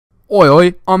Oi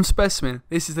oi, I'm Specimen.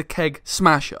 This is the KEG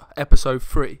Smasher, episode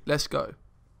 3. Let's go.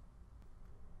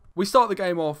 We start the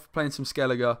game off playing some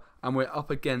Skellige and we're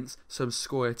up against some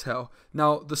Scoia'tael.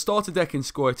 Now, the starter deck in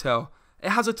Scoia'tael, it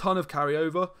has a ton of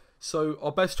carryover, so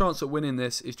our best chance at winning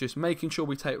this is just making sure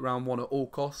we take round 1 at all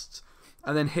costs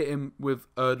and then hit him with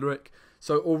Erdrick.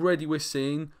 So already we're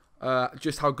seeing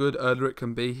just how good Erdrick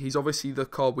can be. He's obviously the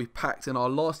card we packed in our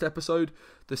last episode,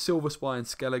 the Silver Spy and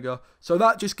Skellige. So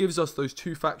that just gives us those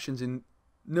two factions in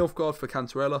Nilfgaard for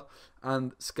Cantarella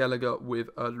and Skellige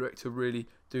with Erdrick to really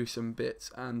do some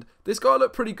bits. And this guy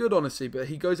looked pretty good, honestly, but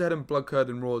he goes ahead and Bloodcurd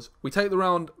and roars. We take the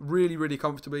round really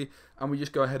comfortably and we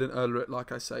just go ahead and Erdrick,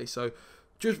 like I say. So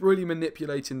just really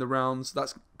manipulating the rounds.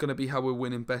 That's going to be how we're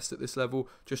winning best at this level.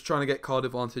 Just trying to get card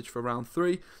advantage for round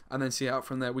 3 and then see out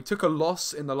from there. We took a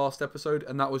loss in the last episode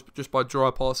and that was just by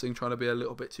dry passing, trying to be a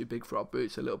little bit too big for our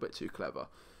boots, a little bit too clever.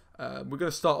 We're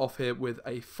going to start off here with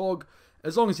a Fog.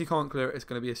 As long as he can't clear it, it's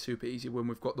going to be a super easy win.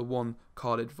 We've got the 1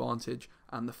 card advantage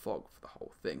and the Fog for the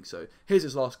whole thing. So here's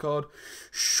his last card.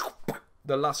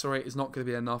 The Lacerate is not going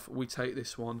to be enough. We take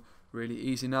this one really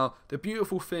easy. Now, the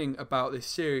beautiful thing about this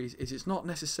series is it's not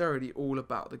necessarily all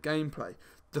about the gameplay.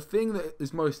 The thing that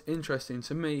is most interesting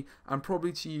to me, and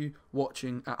probably to you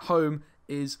watching at home,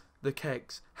 is the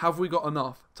kegs. Have we got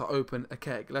enough to open a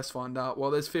keg? Let's find out.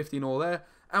 Well, there's 15 all there,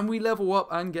 and we level up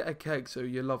and get a keg, so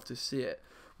you love to see it.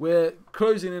 We're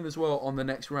closing in as well on the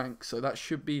next rank, so that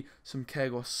should be some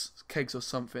kegs or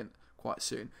something quite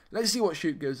soon. Let's see what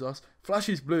Shoot gives us. Flash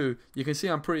is blue. You can see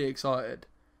I'm pretty excited.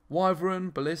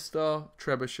 Wyvern, Ballista,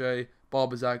 Trebuchet,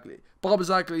 Barbazagli.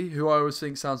 Barbazagli, who I always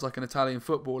think sounds like an Italian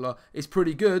footballer, is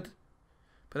pretty good,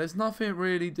 but there's nothing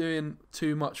really doing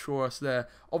too much for us there.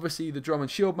 Obviously, the Drum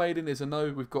and Shield Maiden is a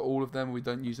no. We've got all of them. We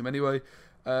don't use them anyway.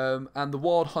 And the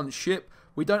Wild Hunt Ship,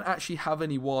 we don't actually have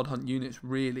any Wild Hunt units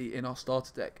really in our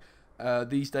starter deck.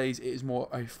 These days, it is more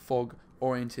a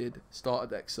Fog-oriented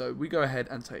starter deck. So we go ahead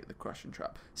and take the Crash and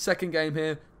Trap. Second game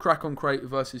here, Crack on Crate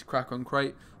versus Crack on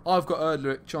Crate. I've got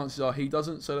Erdrick, chances are he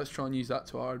doesn't, so let's try and use that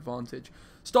to our advantage.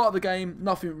 Start of the game,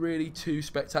 nothing really too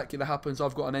spectacular happens.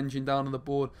 I've got an engine down on the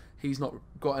board, he's not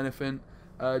got anything.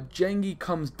 Jengi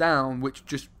comes down, which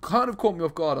just kind of caught me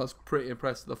off guard. I was pretty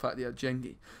impressed with the fact that he had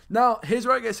Jengi. Now, here's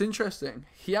where it gets interesting.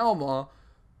 Hjalmar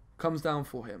comes down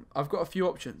for him. I've got a few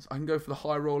options. I can go for the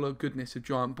high roller goodness of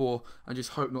Giant Boar and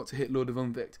just hope not to hit Lord of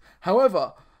Unvict.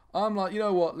 However, I'm like, you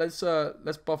know what, let's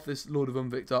buff this Lord of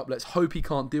Unvict up. Let's hope he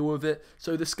can't deal with it.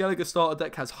 So the Skellige starter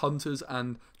deck has Hunters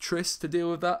and Triss to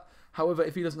deal with that. However,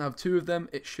 if he doesn't have 2 of them,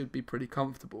 it should be pretty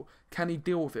comfortable. Can he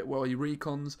deal with it? Well, he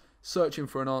recons, searching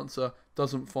for an answer,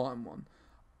 doesn't find one.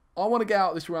 I want to get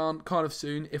out this round kind of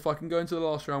soon. If I can go into the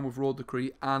last round with Raw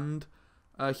Decree and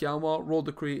Hjalmar, Raw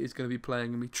Decree is going to be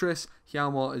playing me Triss.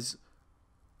 Hjalmar is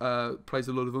plays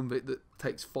a Lord of Unvict that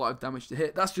takes 5 damage to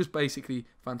hit. That's just basically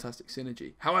fantastic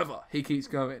synergy. However, he keeps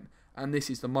going, and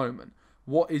this is the moment.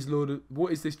 What is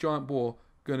this Giant Boar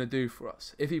going to do for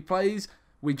us? If he plays,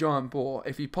 we Giant Boar.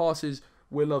 If he passes,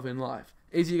 we're loving life.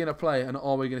 Is he going to play, and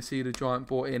are we going to see the Giant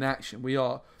Boar in action? We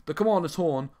are. The Commander's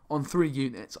Horn on 3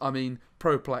 units. I mean,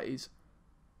 pro plays.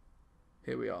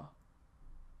 Here we are.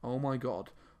 Oh my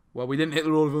god. Well, we didn't hit the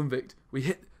Lord of Unvict. We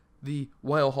hit the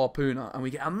Whale Harpooner, and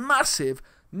we get a massive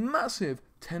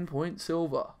 10-point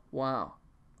silver. Wow.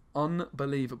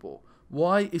 Unbelievable.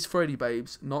 Why is Freddy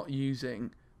Babes not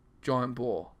using Giant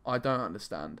Boar? I don't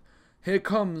understand. Here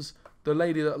comes the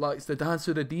lady that likes to dance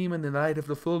with a demon in the light of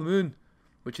the full moon,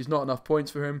 which is not enough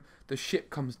points for him. The ship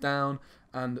comes down,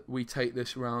 and we take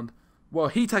this round. Well,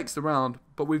 he takes the round,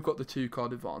 but we've got the 2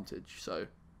 card advantage, so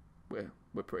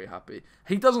we're pretty happy.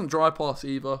 He doesn't dry pass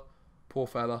either, poor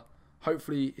fella.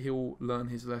 Hopefully he'll learn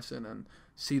his lesson and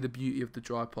see the beauty of the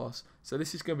dry pass. So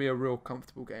this is going to be a real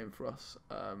comfortable game for us.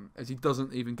 As he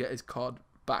doesn't even get his card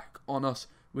back on us,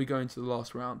 we go into the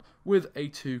last round with a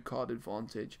 2 card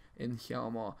advantage in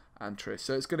Hjalmar and Triss.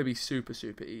 So it's going to be super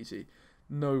easy.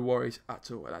 No worries at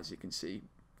all. And as you can see,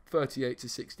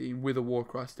 38-16 with a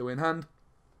Warcry still in hand.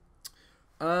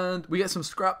 And we get some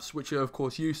scraps, which are of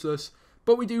course useless.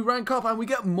 But we do rank up and we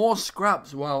get more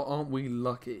scraps. Wow, aren't we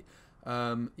lucky?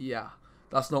 Yeah,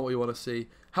 that's not what we want to see.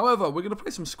 However, we're going to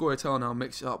play some Scoia'tael now,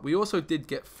 mix it up. We also did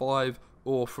get 5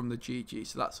 ore from the GG,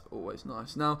 so that's always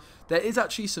nice. Now, there is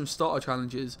actually some starter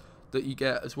challenges that you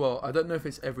get as well. I don't know if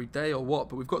it's every day or what,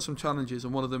 but we've got some challenges,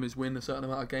 and one of them is win a certain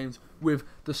amount of games with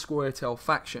the Scoia'tael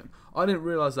faction. I didn't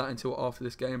realise that until after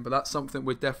this game, but that's something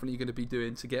we're definitely going to be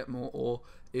doing to get more ore,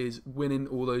 is winning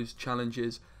all those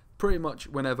challenges pretty much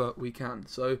whenever we can.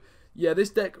 So, yeah, this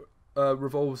deck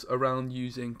revolves around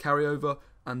using carryover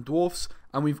and dwarfs,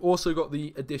 and we've also got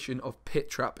the addition of Pit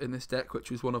Trap in this deck,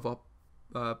 which was one of our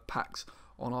packs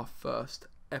on our first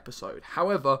episode.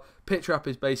 However, Pit Trap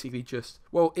is basically just,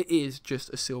 well, it is just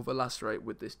a silver lacerate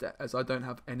with this deck, as I don't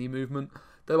have any movement.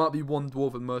 There might be one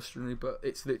Dwarven Mercenary, but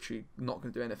it's literally not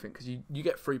going to do anything because you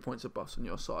get 3 points of buffs on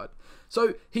your side.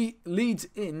 So he leads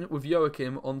in with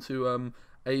Joachim onto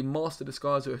a Master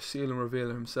Disguiser, a Seal and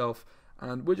Revealer himself,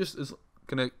 and we're just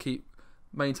going to keep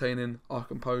maintaining our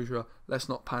composure. Let's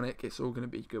not panic, it's all going to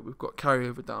be good. We've got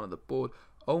carryover down on the board.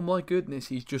 Oh my goodness,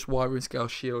 he's just Wiring Scale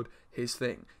Shield his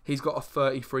thing. He's got a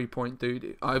 33-point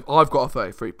Dudu. I've got a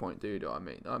 33-point Dudu,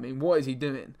 I mean, what is he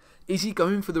doing? Is he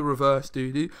going for the reverse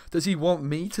Dudu? Does he want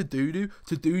me to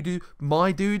Dudu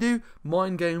my Dudu?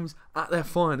 Mind games at their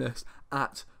finest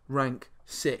at rank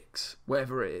 6,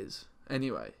 whatever it is.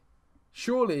 Anyway,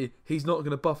 surely he's not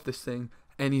going to buff this thing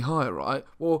any higher, right?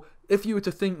 Well, if you were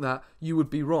to think that, you would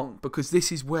be wrong, because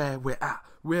this is where we're at.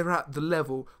 We're at the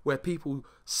level where people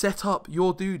set up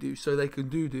your Dudu so they can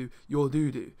Dudu your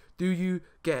Dudu. Do you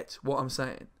get what I'm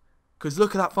saying? Because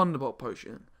look at that Thunderbolt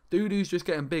potion. Dudu's just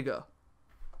getting bigger.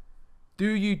 Do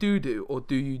you Dudu or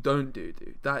do you don't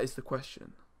Dudu? That is the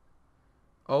question.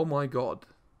 Oh my god.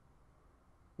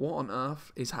 What on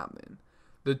earth is happening?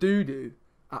 The Dudu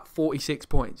at 46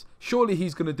 points. Surely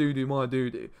he's going to Dudu my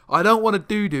Dudu. I don't want to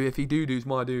Dudu if he Dudu's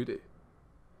my Dudu.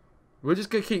 We're just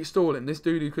going to keep stalling. This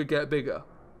Dudu could get bigger.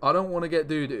 I don't want to get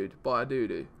Dudu'd by a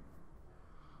Dudu.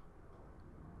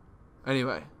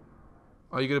 Anyway.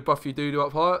 Are you going to buff your Dudu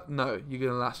up higher? No, you're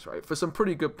going to lacerate. For some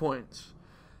pretty good points.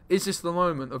 Is this the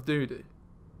moment of Dudu?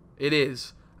 It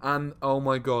is. And, oh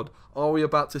my god, are we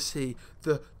about to see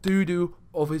the Dudu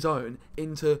of his own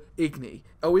into Igni?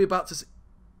 Are we about to see...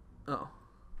 Oh.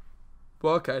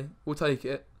 Well, okay, we'll take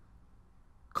it.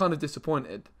 Kind of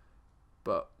disappointed,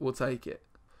 but we'll take it.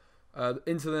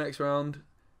 Into the next round,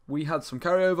 we had some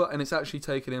carryover, and it's actually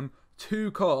taken him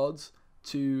 2 cards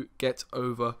to get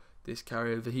over this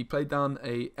carryover. He played down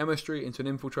a MS3 into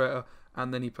an Infiltrator,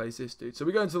 and then he plays this dude. So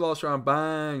we go into the last round,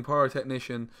 bang,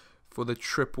 Pyrotechnician for the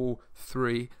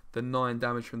 333, the 9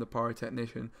 damage from the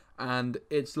Pyrotechnician, and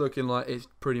it's looking like it's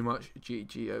pretty much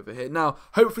GG over here. Now,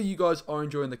 hopefully you guys are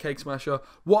enjoying the KEG Smasher.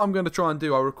 What I'm going to try and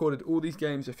do, I recorded all these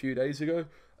games a few days ago.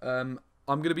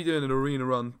 I'm going to be doing an arena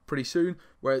run pretty soon,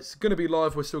 where it's going to be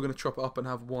live. We're still going to chop it up and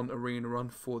have one arena run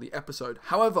for the episode.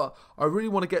 However, I really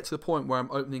want to get to the point where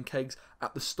I'm opening kegs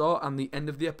at the start and the end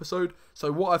of the episode.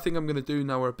 So what I think I'm going to do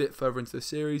now we're a bit further into the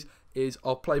series is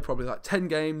I'll play probably like 10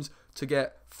 games to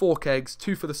get 4 kegs,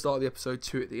 2 for the start of the episode,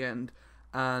 2 at the end.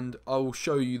 And I will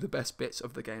show you the best bits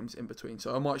of the games in between.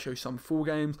 So I might show some full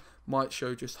games, might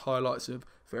show just highlights of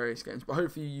various games. But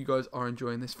hopefully you guys are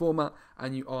enjoying this format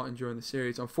and you are enjoying the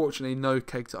series. Unfortunately, no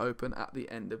keg to open at the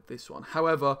end of this one.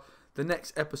 However, the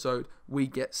next episode, we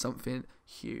get something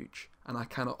huge. And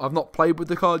I've not played with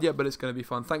the card yet, but it's going to be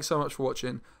fun. Thanks so much for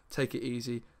watching. Take it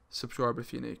easy. Subscribe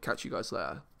if you're new. Catch you guys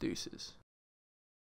later. Deuces.